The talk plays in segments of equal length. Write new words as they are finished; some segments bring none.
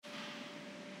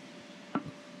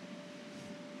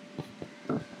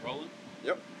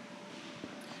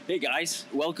Hey guys,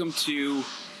 welcome to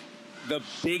the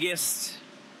biggest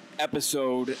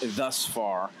episode thus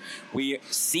far.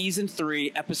 Season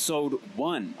 3, episode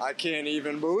 1. I can't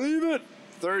even believe it.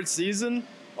 3rd season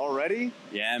already?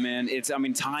 Yeah, man.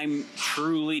 Time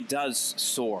truly does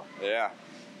soar. Yeah.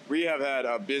 We have had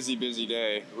a busy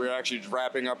day. We're actually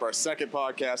wrapping up our 2nd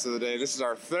podcast of the day. This is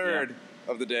our 3rd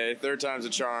of the day. 3rd time's a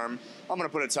charm. I'm going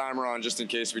to put a timer on just in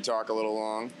case we talk a little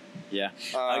long. Yeah.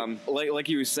 Like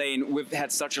you were saying, we've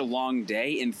had such a long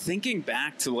day, and thinking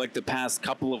back to like the past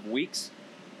couple of weeks,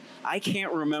 I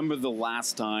can't remember the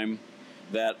last time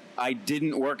that I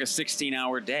didn't work a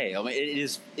 16-hour day. I mean,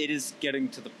 it is getting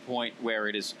to the point where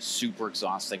it is super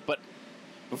exhausting. But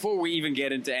before we even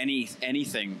get into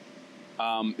anything,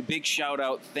 big shout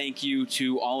out, thank you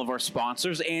to all of our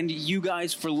sponsors and you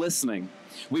guys for listening.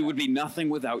 We would be nothing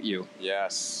without you.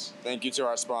 Yes. Thank you to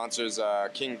our sponsors,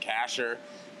 King Casher.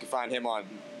 You can find him on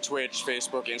Twitch,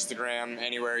 Facebook, Instagram,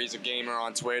 anywhere. He's a gamer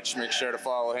on Twitch. Make sure to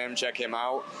follow him, check him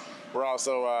out. We're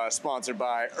also sponsored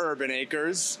by Urban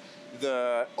Acres,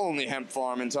 the only hemp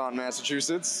farm in Taunton,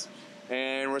 Massachusetts.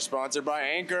 And we're sponsored by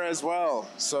Anchor as well.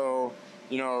 So,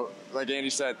 like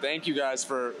Andy said, thank you guys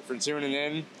for tuning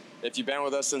in. If you've been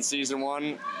with us since season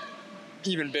 1,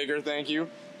 even bigger thank you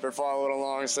for following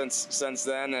along since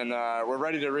then. And we're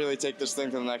ready to really take this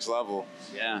thing to the next level.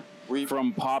 Yeah.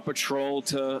 From Paw Patrol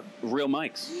to Real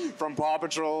Mics. From Paw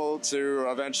Patrol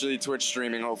to eventually Twitch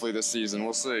streaming, hopefully this season.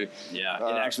 We'll see. Yeah,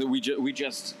 and actually we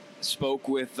just spoke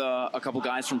with a couple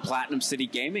guys from Platinum City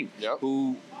Gaming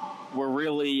who were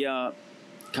really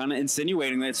kind of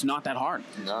insinuating that it's not that hard.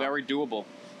 It's very doable.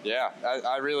 Yeah,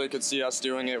 I really could see us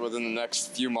doing it within the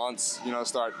next few months,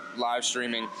 start live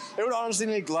streaming. It would honestly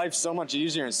make life so much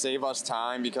easier and save us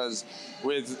time because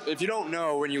if you don't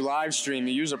know, when you live stream,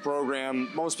 you use a program.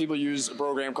 Most people use a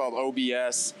program called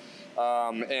OBS.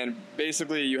 And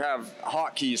basically you have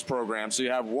hotkeys programs. So you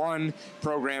have one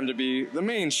program to be the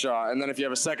main shot, and then if you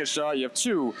have a second shot, you have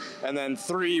 2, and then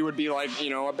 3 would be like,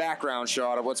 a background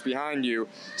shot of what's behind you.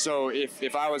 So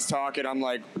if I was talking, I'm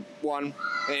like 1,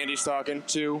 Andy's talking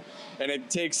 2, and it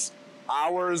takes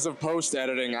hours of post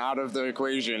editing out of the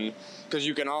equation because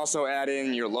you can also add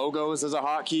in your logos as a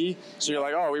hotkey. So you're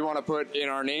like, oh, we want to put in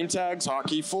our name tags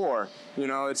hotkey 4.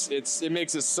 It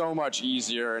makes it so much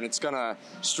easier, and it's gonna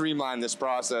streamline this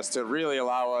process to really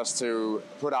allow us to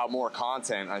put out more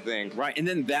content, I think. Right, and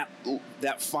then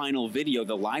that final video,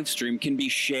 the live stream, can be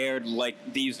shared like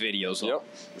these videos. Yep.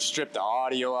 Strip the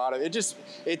audio out of it.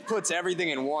 It puts everything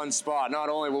in one spot. Not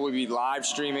only will we be live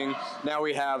streaming, now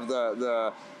we have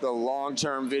the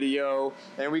long-term video,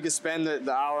 and we can spend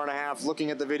the hour and a half looking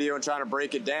at the video and trying to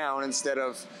break it down instead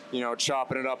of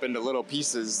chopping it up into little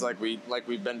pieces like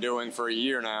we've been doing for a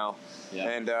year now. Yeah.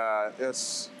 And I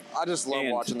just love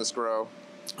watching this grow.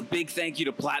 A big thank you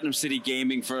to Platinum City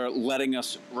Gaming for letting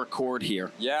us record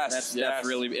here. Yes, that's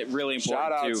really important.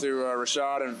 Shout out to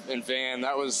Rashad and Van.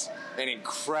 That was an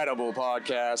incredible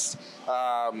podcast.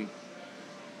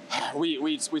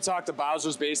 We talked to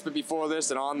Bowser's Basement before this,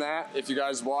 and on that, if you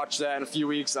guys watch that in a few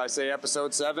weeks, I say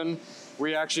episode 7.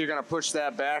 We actually are going to push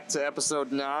that back to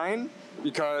episode 9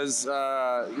 because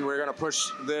we're going to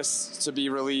push this to be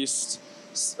released,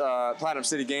 Platinum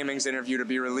City Gaming's interview to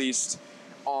be released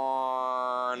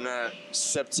on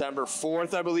September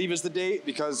 4th, I believe is the date,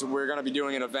 because we're going to be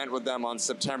doing an event with them on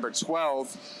September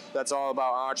 12th. That's all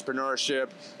about entrepreneurship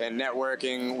and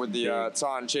networking with the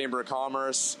Taunton Chamber of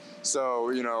Commerce.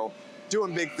 So,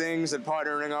 doing big things and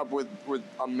partnering up with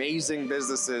amazing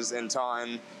businesses in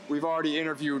Taunton. We've already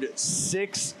interviewed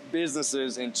 6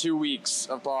 businesses in 2 weeks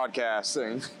of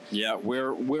podcasting. Yeah,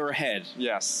 we're ahead.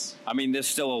 Yes. I mean, there's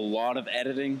still a lot of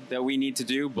editing that we need to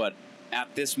do, but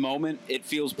at this moment, it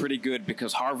feels pretty good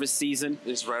because harvest season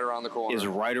is right around the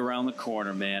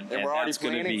corner. Man. And we're already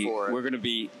planning for it. We're going to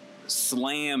be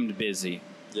slammed busy.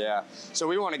 Yeah. So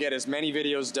we want to get as many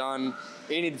videos done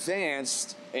in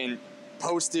advance and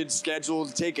posted,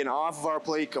 scheduled, taken off of our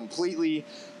plate completely,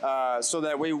 so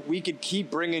that way we could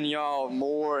keep bringing y'all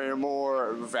more and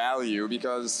more value,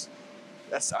 because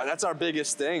that's our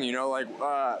biggest thing.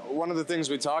 One of the things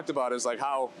we talked about is like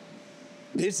how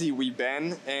busy we've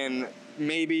been, and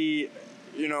maybe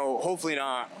hopefully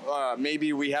not,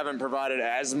 maybe we haven't provided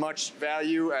as much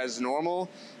value as normal,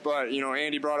 but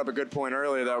Andy brought up a good point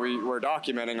earlier that we're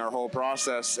documenting our whole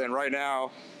process, and right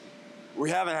now we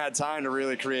haven't had time to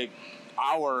really create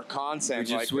our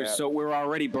content like that. So we're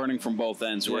already burning from both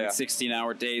ends. We're in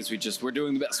 16-hour days. We're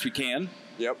doing the best we can.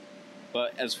 Yep.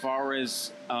 But as far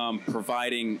as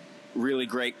providing really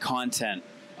great content,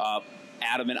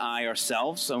 Adam and I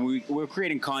ourselves, we're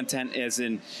creating content as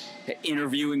in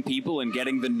interviewing people and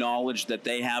getting the knowledge that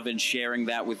they have and sharing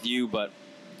that with you. But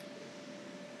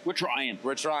We're trying.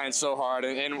 We're trying so hard,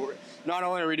 and not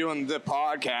only are we doing the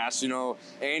podcast, you know,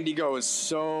 Andy goes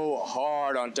so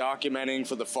hard on documenting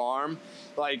for the farm.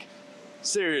 Like,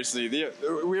 seriously,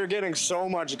 we're getting so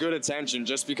much good attention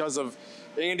just because of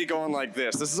Andy going like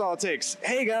this. This is all it takes.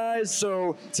 Hey guys,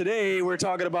 so today we're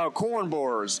talking about corn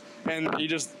borers, and he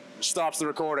just stops the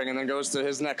recording and then goes to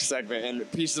his next segment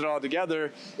and pieces it all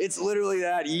together. It's literally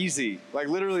that easy. Like,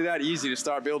 literally that easy to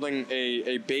start building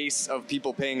a base of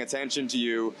people paying attention to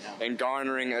you and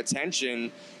garnering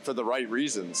attention for the right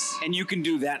reasons. And you can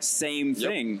do that same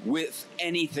thing with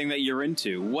anything that you're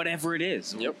into, whatever it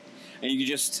is. Yep. And you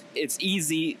just, it's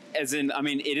easy, as in, I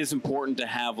mean, it is important to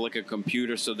have like a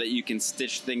computer so that you can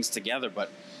stitch things together, but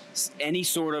any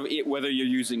sort of, whether you're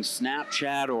using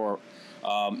Snapchat or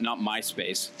not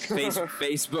MySpace,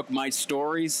 Facebook, My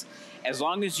Stories, as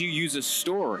long as you use a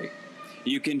story,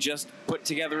 you can just put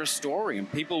together a story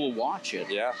and people will watch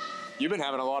it. Yeah. You've been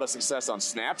having a lot of success on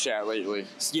Snapchat lately.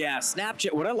 Yeah,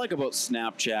 Snapchat. What I like about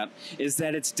Snapchat is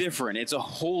that it's different. It's a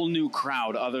whole new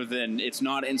crowd other than, it's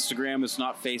not Instagram, it's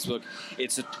not Facebook.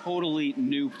 It's a totally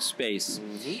new space.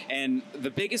 Mm-hmm. And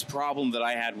the biggest problem that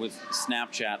I had with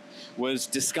Snapchat was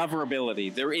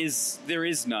discoverability. There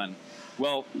is none.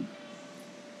 Well,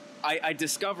 I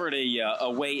discovered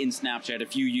a way in Snapchat.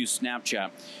 If you use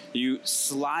Snapchat, you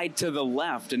slide to the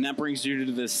left, and that brings you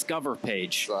to the Discover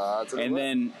page. And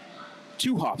then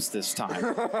 2 hops this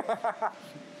time.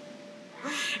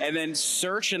 And then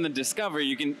search in the Discover.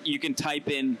 You can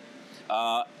type in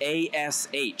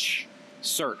ASH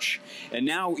search, and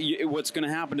now what's going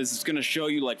to happen is it's going to show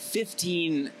you like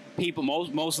 15 people.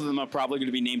 Most of them are probably going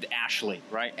to be named Ashley,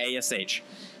 right? ASH.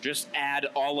 Just add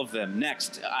all of them.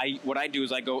 Next, what I do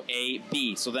is I go A,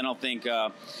 B. So then I'll think,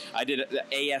 I did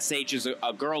ASH is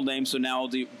a girl name, so now I'll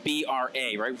do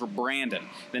BRA, right, for Brandon.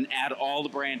 Then add all the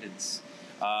Brandons.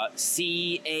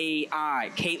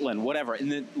 CAI, Caitlin, whatever.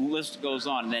 And the list goes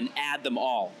on. And then add them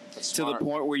all to the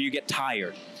point where you get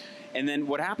tired. And then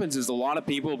what happens is a lot of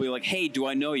people will be like, hey, do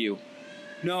I know you?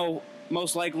 No,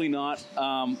 most likely not.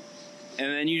 And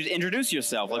then you introduce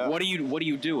yourself. Like, what are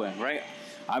you doing, right?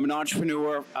 I'm an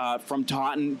entrepreneur from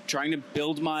Taunton trying to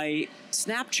build my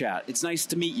Snapchat. It's nice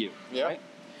to meet you. Yeah. Right?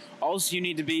 All you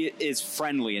need to be is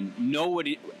friendly. And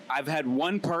nobody, I've had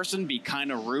one person be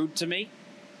kind of rude to me.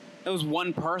 That was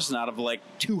one person out of like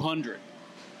 200.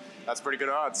 That's pretty good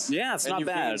odds. Yeah, it's not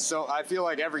bad. So I feel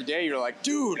like every day you're like,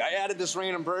 dude, I added this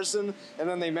random person, and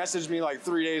then they message me like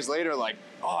 3 days later like,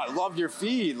 oh, I love your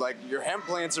feed. Like, your hemp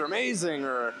plants are amazing,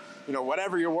 or, you know,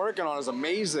 whatever you're working on is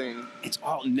amazing. It's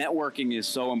all, networking is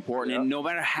so important, and no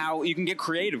matter how, you can get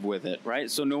creative with it, right?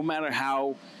 So no matter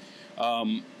how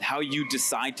you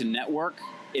decide to network,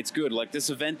 it's good. Like this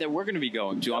event that we're going to be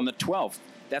going to on the 12th,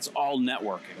 that's all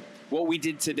networking. What we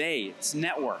did today, it's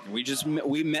networking.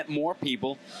 We met more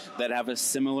people that have a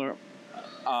similar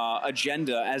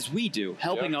agenda as we do,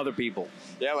 helping other people.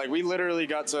 Yeah, like we literally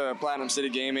got to Platinum City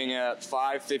Gaming at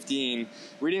 5:15.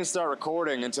 We didn't start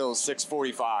recording until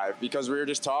 6:45 because we were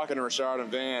just talking to Rashad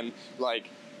and Van, like,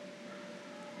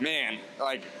 man,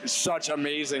 like such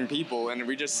amazing people, and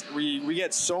we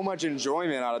get so much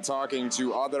enjoyment out of talking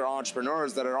to other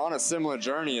entrepreneurs that are on a similar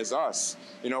journey as us.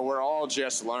 You know, we're all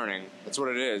just learning. That's what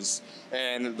it is.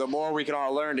 And the more we can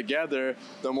all learn together,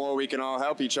 the more we can all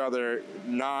help each other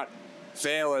not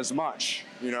fail as much,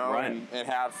 you know, and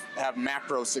have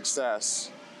macro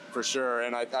success for sure.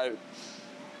 And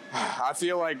I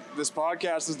feel like this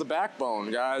podcast is the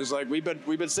backbone, guys. Like we've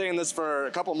been saying this for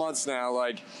a couple months now,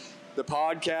 like, the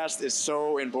podcast is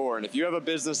so important. If you have a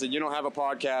business and you don't have a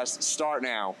podcast, start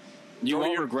now. You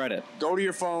won't regret it. Go to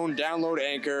your phone, download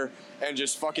Anchor, and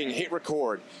just fucking hit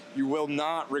record. You will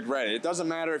not regret it. It doesn't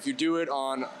matter if you do it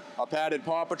on a padded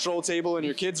Paw Patrol table in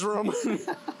your kid's room,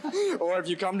 or if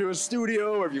you come to a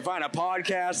studio, or if you find a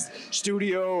podcast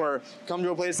studio, or come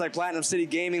to a place like Platinum City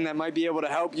Gaming that might be able to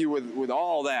help you with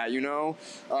all that, you know?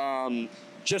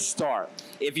 Just start.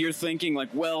 If you're thinking like,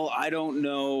 well, I don't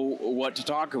know what to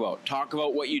talk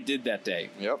about what you did that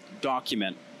day. Yep.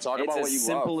 Document. Talk about what you love. It's as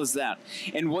simple as that.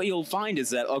 And what you'll find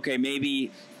is that, okay, maybe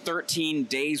 13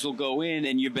 days will go in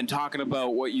and you've been talking about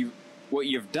what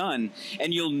you've done,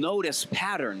 and you'll notice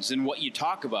patterns in what you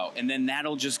talk about, and then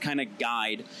that'll just kind of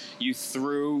guide you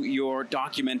through your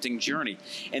documenting journey.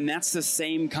 And that's the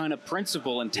same kind of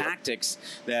principle and tactics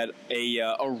that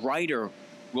a writer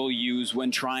will use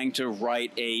when trying to write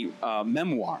a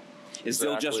memoir.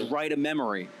 They'll just write a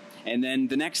memory, and then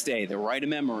the next day they'll write a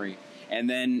memory, and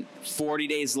then 40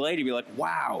 days later be like,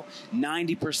 wow,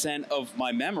 90% of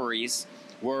my memories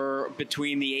were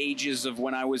between the ages of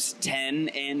when I was 10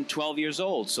 and 12 years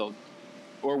old. So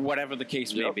or whatever the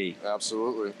case may be.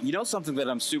 Absolutely. You know, something that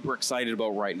I'm super excited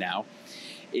about right now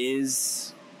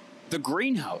is the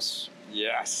greenhouse.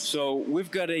 Yes. So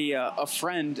we've got a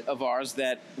friend of ours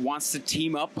that wants to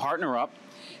team up, partner up,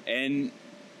 and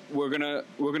we're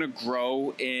gonna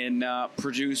grow and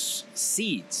produce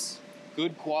seeds,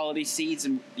 good quality seeds.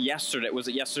 And yesterday, was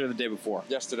it yesterday or the day before?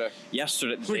 Yesterday.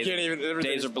 Yesterday. We can't even.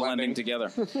 Days are blending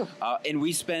together. And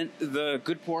we spent the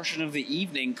good portion of the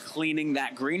evening cleaning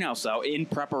that greenhouse out in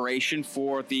preparation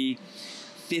for the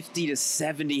 50 to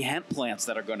 70 hemp plants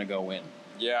that are going to go in.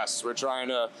 Yes, we're trying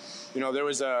to, there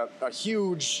was a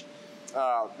huge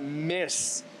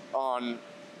miss on,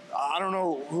 I don't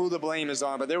know who the blame is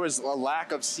on, but there was a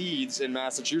lack of seeds in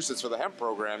Massachusetts for the hemp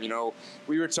program.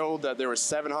 We were told that there were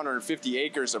 750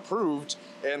 acres approved,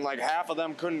 and like half of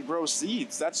them couldn't grow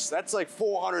seeds. That's like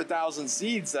 400,000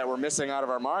 seeds that we're missing out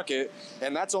of our market,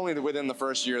 and that's only within the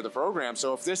first year of the program.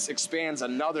 So if this expands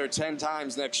another 10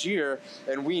 times next year,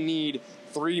 and we need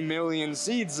 3 million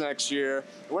seeds next year,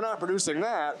 we're not producing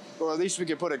that, or at least we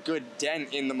can put a good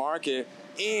dent in the market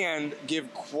and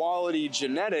give quality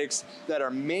genetics that are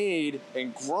made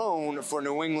and grown for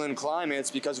New England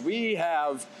climates, because we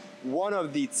have one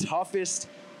of the toughest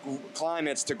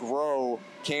climates to grow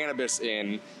cannabis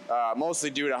in, mostly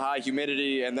due to high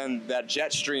humidity and then that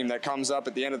jet stream that comes up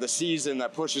at the end of the season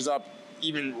that pushes up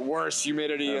even worse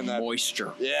humidity and that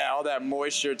moisture. Yeah, all that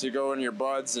moisture to go in your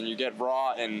buds, and you get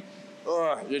rot, and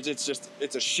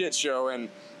it's a shit show. And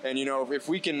if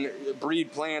we can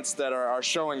breed plants that are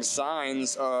showing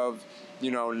signs of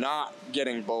not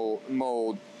getting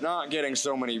mold, not getting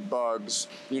so many bugs,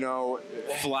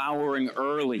 flowering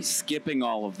early, skipping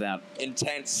all of that,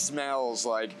 intense smells,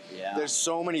 there's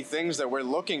so many things that we're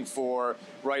looking for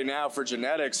right now for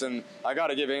genetics, and I got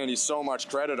to give Andy so much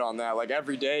credit on that. Like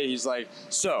every day he's like,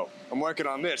 so I'm working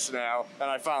on this now, and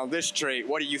I found this trait,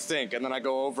 what do you think? And then I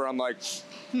go over, I'm like,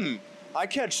 I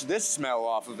catch this smell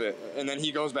off of it. And then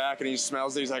he goes back and he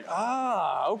smells it. He's like,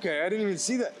 okay, I didn't even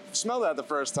smell that the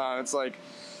first time. It's like,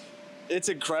 it's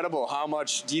incredible how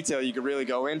much detail you could really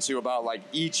go into about like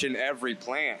each and every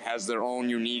plant has their own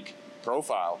unique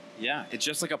profile. Yeah, it's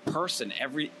just like a person.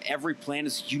 Every plant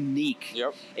is unique.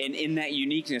 Yep. And in that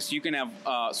uniqueness, you can have,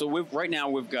 right now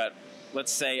we've got,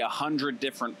 let's say 100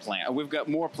 different plants. We've got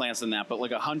more plants than that, but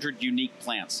like 100 unique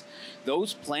plants.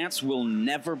 Those plants will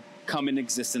never come in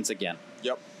existence again.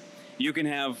 Yep. You can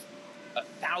have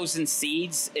 1,000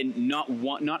 seeds, and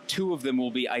not two of them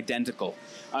will be identical.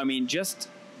 I mean, just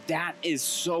that is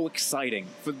so exciting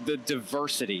for the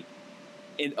diversity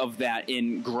of that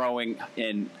in growing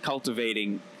and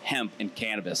cultivating hemp and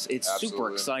cannabis. It's Absolutely.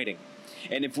 Super exciting.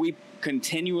 And if we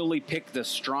continually pick the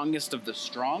strongest of the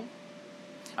strong,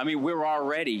 I mean, we're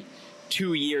already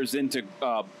 2 years into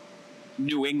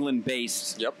New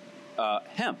England-based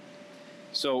hemp.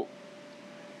 So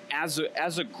as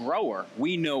a grower,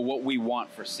 we know what we want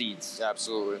for seeds.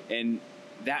 Absolutely. And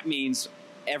that means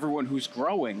everyone who's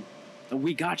growing,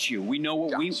 we got you. We know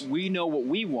what we know what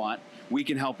we want. We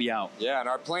can help you out. Yeah, and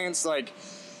our plants,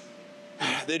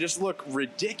 they just look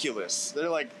ridiculous. They're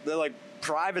like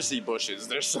privacy bushes.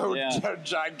 They're so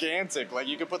gigantic. Like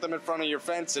you could put them in front of your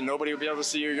fence and nobody would be able to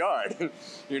see your yard.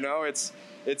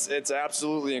 It's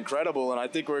absolutely incredible, and I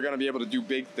think we're going to be able to do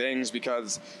big things,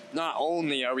 because not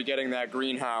only are we getting that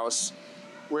greenhouse,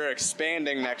 we're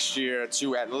expanding next year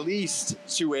to at least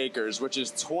 2 acres, which is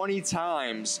 20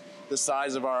 times the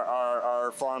size of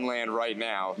our farmland right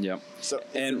now. Yep. So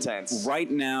it's intense. Right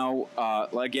now,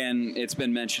 again, it's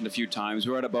been mentioned a few times,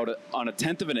 we're at about on a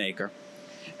tenth of an acre,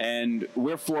 and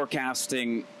we're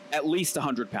forecasting at least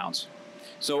 100 pounds.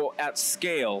 So at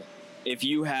scale, if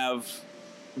you have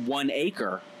 1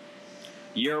 acre,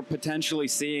 you're potentially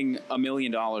seeing $1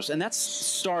 million, and that's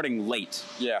starting late.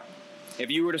 Yeah. If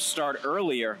you were to start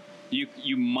earlier,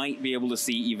 you might be able to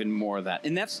see even more of that,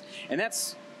 and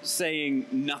that's saying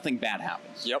nothing bad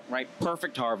happens. Yep. Right.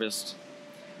 Perfect harvest.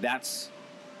 That's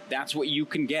what you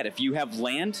can get if you have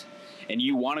land and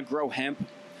you want to grow hemp.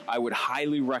 I would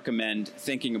highly recommend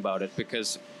thinking about it,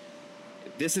 because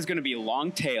this is going to be a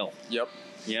long tail. Yep.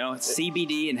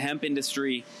 CBD and hemp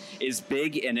industry is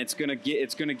big, and it's gonna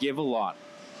give a lot.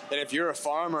 And if you're a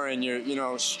farmer and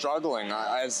you're struggling,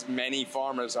 as many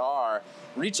farmers are,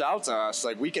 reach out to us.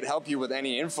 Like, we could help you with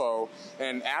any info.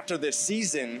 And after this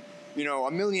season,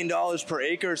 $1 million per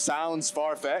acre sounds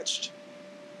far-fetched.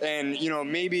 And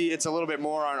maybe it's a little bit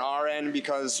more on our end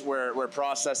because we're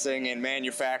processing and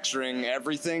manufacturing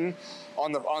everything.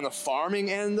 On the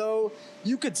farming end, though,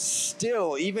 you could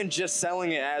still, even just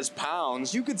selling it as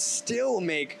pounds, you could still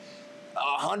make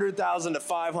 $100,000 to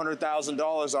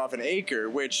 $500,000 off an acre,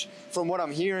 which from what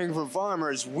I'm hearing from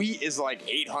farmers, wheat is like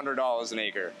 $800 an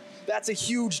acre. That's a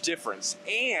huge difference.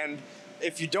 And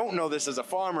if you don't know this as a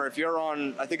farmer, if you're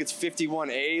on, I think it's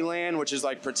 51A land, which is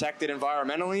like protected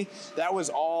environmentally, that was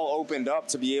all opened up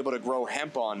to be able to grow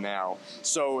hemp on now.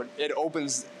 So it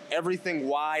opens everything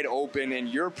wide open, and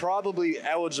you're probably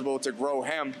eligible to grow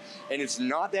hemp, and it's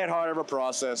not that hard of a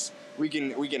process. We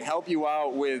can help you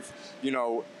out with,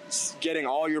 getting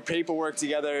all your paperwork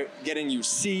together, getting you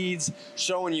seeds,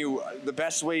 showing you the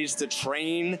best ways to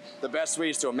train, the best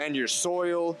ways to amend your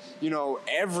soil,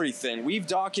 everything. We've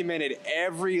documented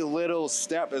every little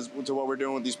step as to what we're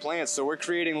doing with these plants. So we're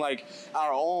creating like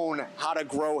our own how to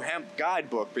grow hemp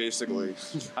guidebook, basically.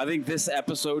 I think this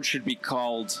episode should be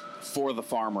called For the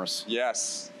Farmers.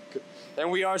 Yes. And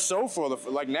we are so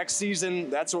like next season,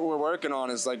 that's what we're working on,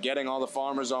 is like getting all the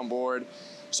farmers on board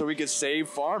so we could save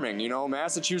farming.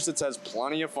 Massachusetts has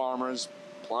plenty of farmers,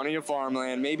 plenty of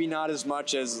farmland, maybe not as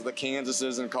much as the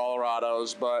Kansases and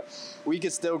Colorados, but we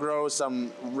could still grow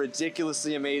some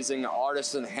ridiculously amazing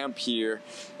artisan hemp here,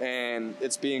 and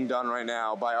it's being done right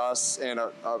now by us and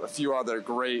a few other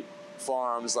great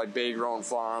farms like Bay Grown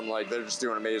Farm. Like, they're just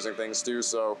doing amazing things too.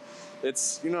 So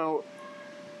it's,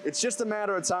 it's just a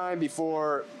matter of time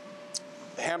before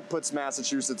hemp puts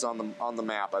Massachusetts on the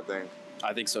map, I think.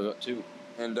 I think so too.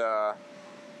 And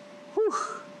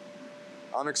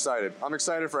I'm excited. I'm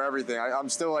excited for everything. I'm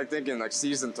still like thinking like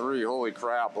season 3. Holy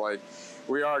crap! Like,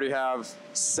 we already have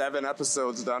 7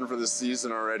 episodes done for this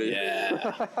season already.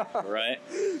 Yeah, right.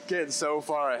 Getting so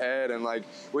far ahead, and like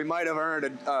we might have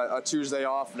earned a Tuesday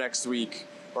off next week,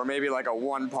 or maybe like a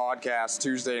 1 podcast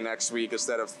Tuesday next week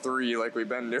instead of 3 like we've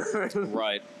been doing.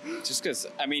 Right. Just because,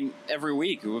 every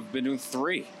week we've been doing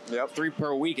 3. Yep. 3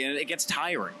 per week, and it gets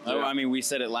tiring. Yeah. We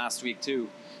said it last week too.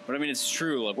 But it's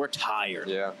true. Like, we're tired.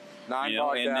 Yeah. 9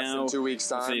 podcasts in 2 weeks'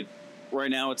 time.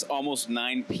 Right now it's almost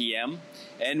 9 p.m.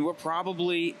 and we're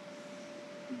probably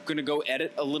going to go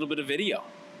edit a little bit of video.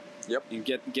 Yep. And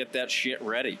get that shit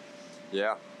ready.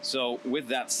 Yeah. So with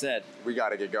that said, we got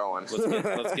to get going.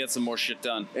 Let's get some more shit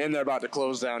done. And they're about to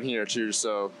close down here too.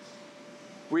 So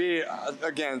we,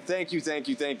 again, thank you.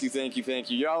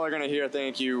 Y'all are going to hear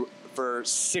thank you for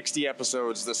 60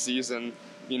 episodes this season.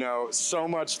 So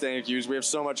much thank yous. We have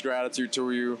so much gratitude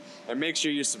to you. And make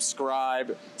sure you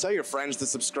subscribe. Tell your friends to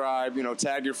subscribe.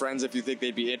 Tag your friends if you think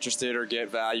they'd be interested or get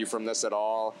value from this at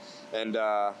all. And,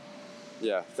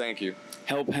 thank you.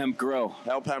 Help hemp grow.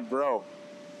 Help hemp grow.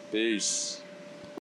 Peace.